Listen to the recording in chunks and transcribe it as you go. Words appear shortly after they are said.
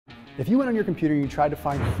If you went on your computer and you tried to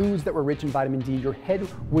find foods that were rich in vitamin D, your head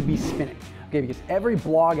would be spinning. Okay, because every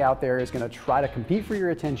blog out there is going to try to compete for your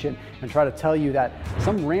attention and try to tell you that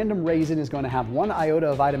some random raisin is going to have 1 iota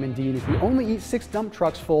of vitamin D, and if you only eat 6 dump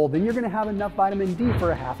trucks full, then you're going to have enough vitamin D for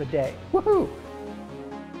a half a day. Woohoo!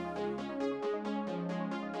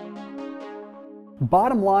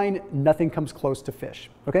 Bottom line, nothing comes close to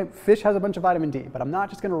fish. Okay, fish has a bunch of vitamin D, but I'm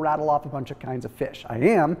not just going to rattle off a bunch of kinds of fish. I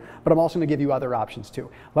am, but I'm also going to give you other options too.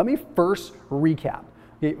 Let me first recap.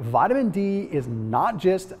 Okay, vitamin D is not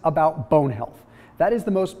just about bone health. That is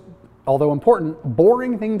the most, although important,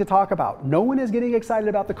 boring thing to talk about. No one is getting excited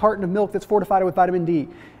about the carton of milk that's fortified with vitamin D.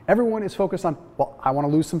 Everyone is focused on, well, I want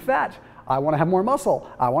to lose some fat. I want to have more muscle.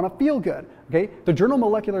 I want to feel good. Okay? The journal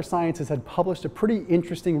Molecular Sciences had published a pretty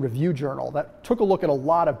interesting review journal that took a look at a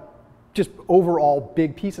lot of just overall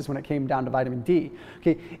big pieces when it came down to vitamin D.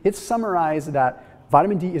 Okay? It summarized that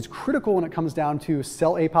vitamin D is critical when it comes down to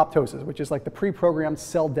cell apoptosis, which is like the pre-programmed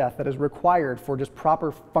cell death that is required for just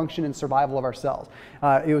proper function and survival of our cells.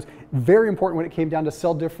 It was very important when it came down to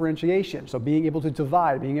cell differentiation, so being able to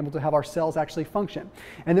divide, being able to have our cells actually function.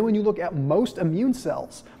 And then when you look at most immune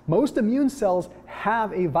cells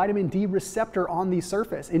have a vitamin D receptor on the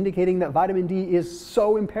surface, indicating that vitamin D is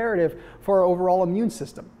so imperative for our overall immune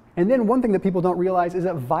system. And then one thing that people don't realize is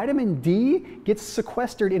that vitamin D gets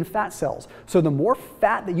sequestered in fat cells. So the more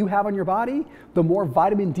fat that you have on your body, the more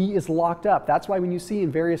vitamin D is locked up. That's why when you see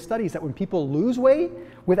in various studies that when people lose weight,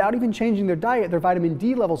 without even changing their diet, their vitamin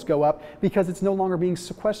D levels go up because it's no longer being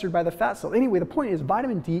sequestered by the fat cell. Anyway, the point is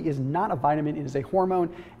vitamin D is not a vitamin, it is a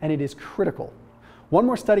hormone, and it is critical. One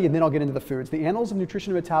more study and then I'll get into the foods. The Annals of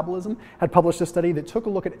Nutrition and Metabolism had published a study that took a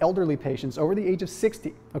look at elderly patients over the age of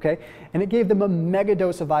 60, okay? And it gave them a mega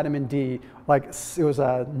dose of vitamin D, like it was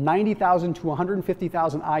 90,000 to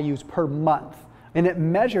 150,000 IUs per month. And it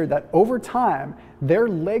measured that over time, their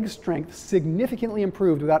leg strength significantly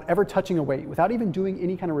improved without ever touching a weight, without even doing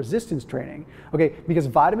any kind of resistance training, okay? Because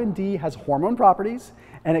vitamin D has hormone properties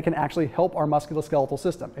and it can actually help our musculoskeletal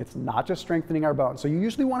system. It's not just strengthening our bones. So you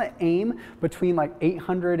usually want to aim between like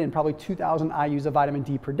 800 and probably 2,000 IUs of vitamin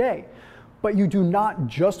D per day. But you do not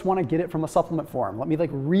just want to get it from a supplement form. Let me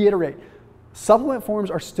reiterate. Supplement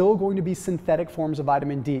forms are still going to be synthetic forms of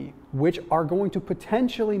vitamin D, which are going to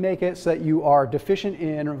potentially make it so that you are deficient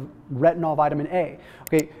in retinol vitamin A.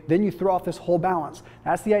 Okay, then you throw off this whole balance.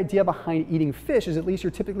 That's the idea behind eating fish, is at least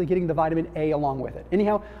you're typically getting the vitamin A along with it.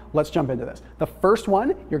 Anyhow, let's jump into this. The first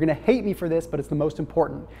one, you're gonna hate me for this, but it's the most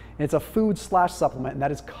important. It's a food/supplement, and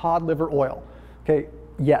that is cod liver oil. Okay,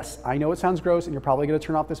 yes, I know it sounds gross and you're probably gonna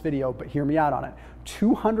turn off this video, but hear me out on it.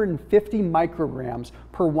 250 micrograms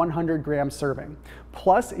per 100 gram serving.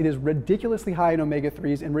 Plus, it is ridiculously high in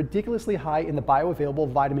omega-3s and ridiculously high in the bioavailable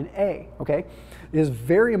vitamin A, okay? It is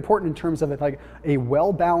very important in terms of it, like a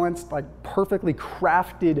well-balanced, like perfectly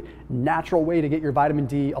crafted, natural way to get your vitamin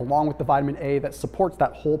D along with the vitamin A that supports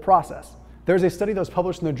that whole process. There's a study that was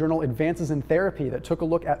published in the journal Advances in Therapy that took a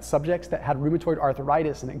look at subjects that had rheumatoid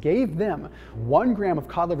arthritis, and it gave them 1 gram of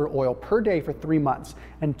cod liver oil per day for 3 months.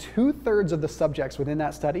 And 2/3 of the subjects within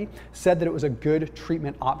that study said that it was a good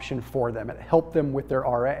treatment option for them. It helped them with their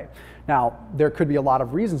RA. Now, there could be a lot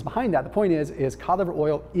of reasons behind that. The point is cod liver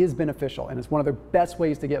oil is beneficial, and it's one of the best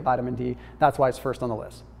ways to get vitamin D. That's why it's first on the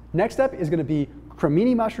list. Next up is going to be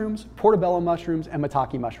Cremini mushrooms, Portabello mushrooms, and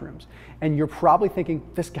Maitake mushrooms. And you're probably thinking,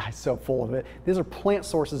 this guy's so full of it. These are plant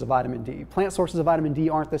sources of vitamin D. Plant sources of vitamin D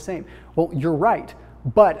aren't the same. Well, you're right,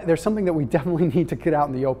 but there's something that we definitely need to get out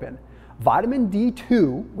in the open. Vitamin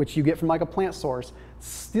D2, which you get from like a plant source,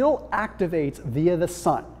 still activates via the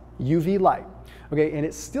sun, UV light. Okay, and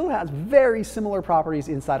it still has very similar properties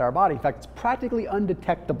inside our body. In fact, it's practically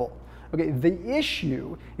undetectable. Okay, the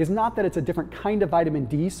issue is not that it's a different kind of vitamin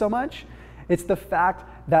D so much, it's the fact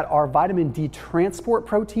that our vitamin D transport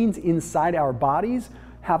proteins inside our bodies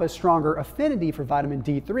have a stronger affinity for vitamin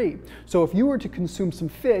D3. So if you were to consume some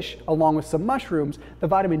fish along with some mushrooms, the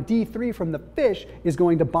vitamin D3 from the fish is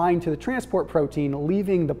going to bind to the transport protein,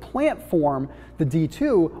 leaving the plant form, the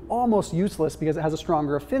D2, almost useless because it has a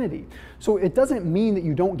stronger affinity. So it doesn't mean that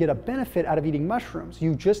you don't get a benefit out of eating mushrooms.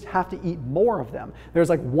 You just have to eat more of them. There's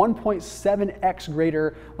like 1.7x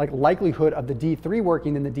greater likelihood of the D3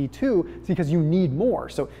 working than the D2 because you need more.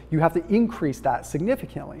 So you have to increase that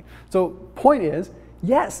significantly. So point is,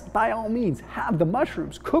 yes, by all means, have the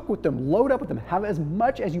mushrooms, cook with them, load up with them, have as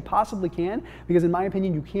much as you possibly can, because in my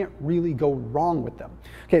opinion, you can't really go wrong with them.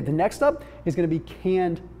 Okay, the next up is gonna be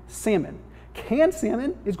canned salmon. Canned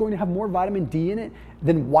salmon is going to have more vitamin D in it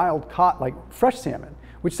than wild caught, like fresh salmon,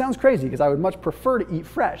 which sounds crazy because I would much prefer to eat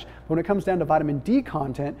fresh. But when it comes down to vitamin D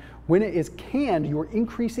content, when it is canned, you're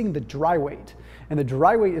increasing the dry weight. And the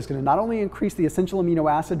dry weight is going to not only increase the essential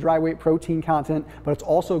amino acid dry weight protein content, but it's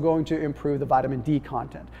also going to improve the vitamin D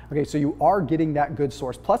content. Okay, so you are getting that good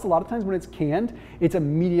source. Plus, a lot of times when it's canned, it's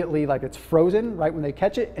immediately like it's frozen right when they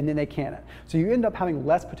catch it, and then they can it. So you end up having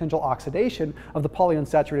less potential oxidation of the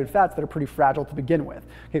polyunsaturated fats that are pretty fragile to begin with.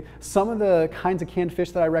 Okay, some of the kinds of canned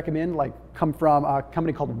fish that I recommend come from a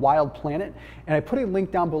company called Wild Planet, and I put a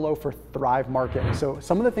link down below for Thrive Market. So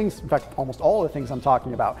some of the things, in fact, almost all of the things I'm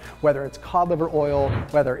talking about, whether it's cod liver oil,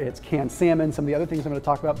 whether it's canned salmon, some of the other things I'm going to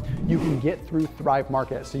talk about, you can get through Thrive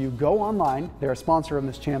Market. So you go online, they're a sponsor of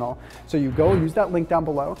this channel, so you go use that link down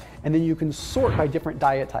below, and then you can sort by different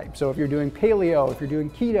diet types. So if you're doing paleo, if you're doing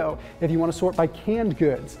keto, if you want to sort by canned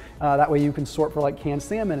goods, that way you can sort for like canned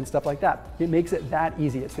salmon and stuff like that. It makes it that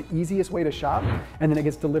easy. It's the easiest way to shop, and then it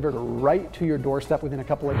gets delivered right to your doorstep within a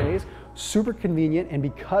couple of days. Super convenient, and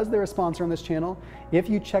because they're a sponsor on this channel, if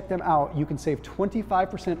you check them out, you can save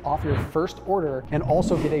 25% off your first order and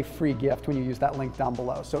also get a free gift when you use that link down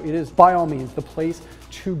below. So it is by all means the place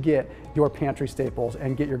to get your pantry staples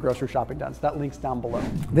and get your grocery shopping done. So that link's down below.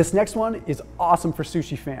 This next one is awesome for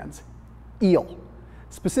sushi fans. Eel,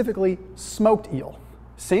 specifically smoked eel.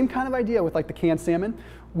 Same kind of idea with like the canned salmon.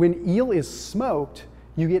 When eel is smoked,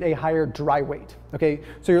 you get a higher dry weight, okay?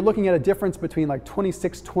 So you're looking at a difference between like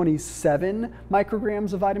 26, 27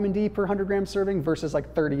 micrograms of vitamin D per 100 gram serving versus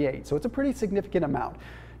like 38. So it's a pretty significant amount.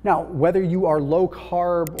 Now, whether you are low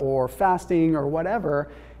carb or fasting or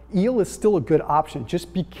whatever, eel is still a good option.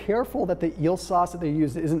 Just be careful that the eel sauce that they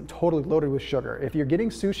use isn't totally loaded with sugar. If you're getting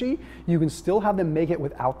sushi, you can still have them make it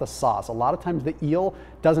without the sauce. A lot of times the eel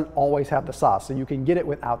doesn't always have the sauce, so you can get it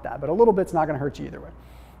without that, but a little bit's not gonna hurt you either way.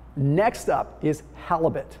 Next up is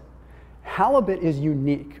halibut. Halibut is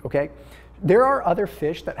unique, okay? There are other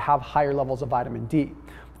fish that have higher levels of vitamin D.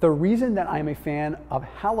 The reason that I'm a fan of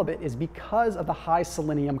halibut is because of the high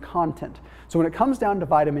selenium content. So when it comes down to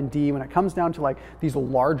vitamin D, when it comes down to like these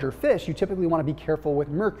larger fish, you typically want to be careful with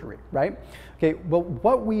mercury, right? Okay, well,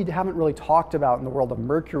 what we haven't really talked about in the world of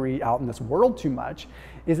mercury out in this world too much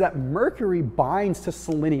is that mercury binds to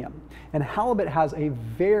selenium, and halibut has a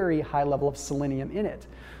very high level of selenium in it.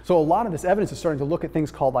 So a lot of this evidence is starting to look at things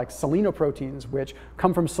called like selenoproteins, which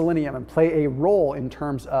come from selenium and play a role in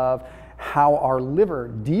terms of how our liver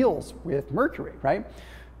deals with mercury, right?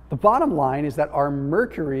 The bottom line is that our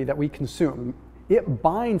mercury that we consume, it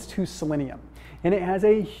binds to selenium, and it has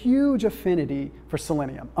a huge affinity for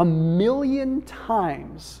selenium, 1,000,000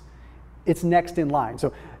 times it's next in line.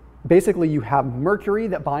 So basically you have mercury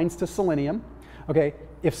that binds to selenium, okay?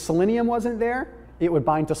 If selenium wasn't there, it would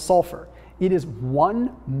bind to sulfur. It is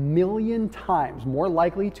 1,000,000 times more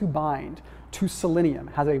likely to bind to selenium,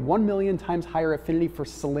 has a 1,000,000 times higher affinity for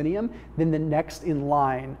selenium than the next in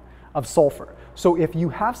line of sulfur. So if you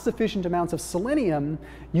have sufficient amounts of selenium,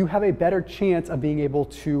 you have a better chance of being able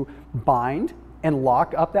to bind and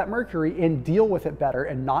lock up that mercury and deal with it better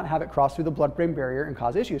and not have it cross through the blood-brain barrier and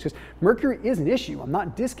cause issues. Because mercury is an issue, I'm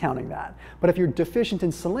not discounting that. But if you're deficient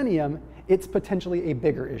in selenium, it's potentially a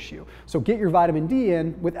bigger issue. So get your vitamin D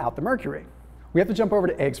in without the mercury. We have to jump over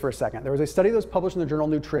to eggs for a second. There was a study that was published in the journal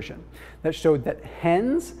Nutrition that showed that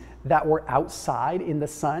hens that were outside in the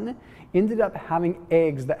sun ended up having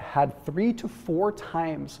eggs that had 3 to 4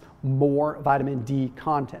 times more vitamin D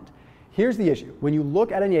content. Here's the issue. When you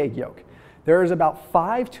look at an egg yolk, there is about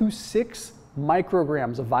 5 to 6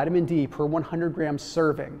 micrograms of vitamin D per 100 gram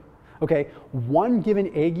serving. Okay, one given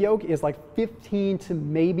egg yolk is like 15 to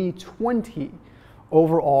maybe 20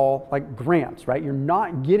 overall like grams, right? You're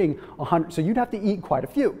not getting 100, so you'd have to eat quite a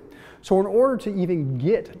few. So in order to even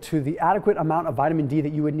get to the adequate amount of vitamin D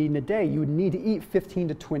that you would need in a day, you would need to eat 15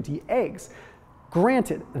 to 20 eggs.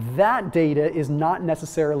 Granted, that data is not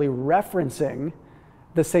necessarily referencing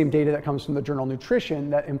the same data that comes from the journal Nutrition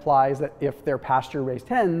that implies that if they're pasture-raised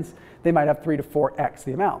hens, they might have 3 to 4x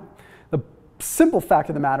the amount. The simple fact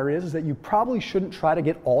of the matter is that you probably shouldn't try to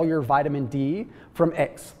get all your vitamin D from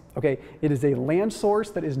eggs. Okay, it is a land source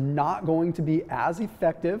that is not going to be as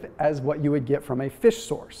effective as what you would get from a fish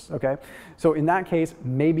source, okay? So in that case,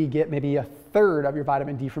 maybe get maybe 1/3 of your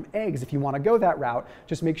vitamin D from eggs if you want to go that route.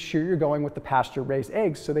 Just make sure you're going with the pasture-raised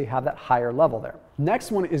eggs so they have that higher level there.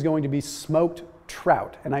 Next one is going to be smoked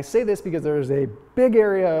trout. And I say this because there's a big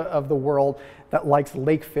area of the world that likes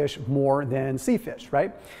lake fish more than sea fish,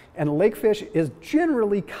 right? And lake fish is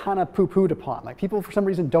generally kind of poo-pooed upon. Like people for some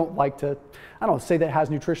reason don't like to, I don't know, say that it has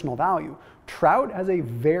nutritional value. Trout has a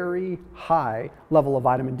very high level of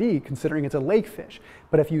vitamin D considering it's a lake fish.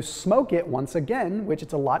 But if you smoke it, once again, which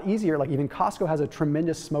it's a lot easier, like even Costco has a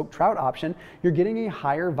tremendous smoked trout option, you're getting a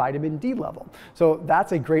higher vitamin D level. So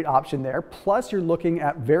that's a great option there. Plus you're looking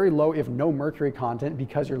at very low, if no mercury content,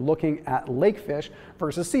 because you're looking at lake fish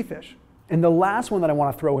versus sea fish. And the last one that I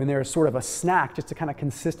want to throw in there is sort of a snack just to kind of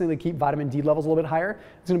consistently keep vitamin D levels a little bit higher.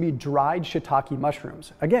 It's going to be dried shiitake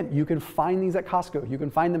mushrooms. Again, you can find these at Costco. You can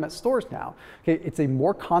find them at stores now. Okay, it's a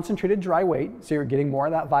more concentrated dry weight, so you're getting more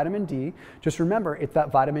of that vitamin D. Just remember, it's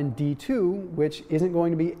that vitamin D2, which isn't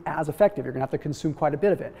going to be as effective. You're going to have to consume quite a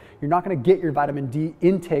bit of it. You're not going to get your vitamin D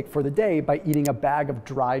intake for the day by eating a bag of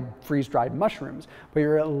freeze-dried mushrooms, but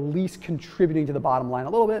you're at least contributing to the bottom line a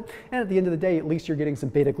little bit. And at the end of the day, at least you're getting some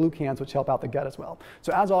beta-glucans, which help out the gut as well.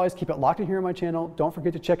 So as always, keep it locked in here on my channel. Don't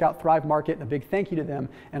forget to check out Thrive Market, and a big thank you to them,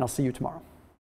 and I'll see you tomorrow.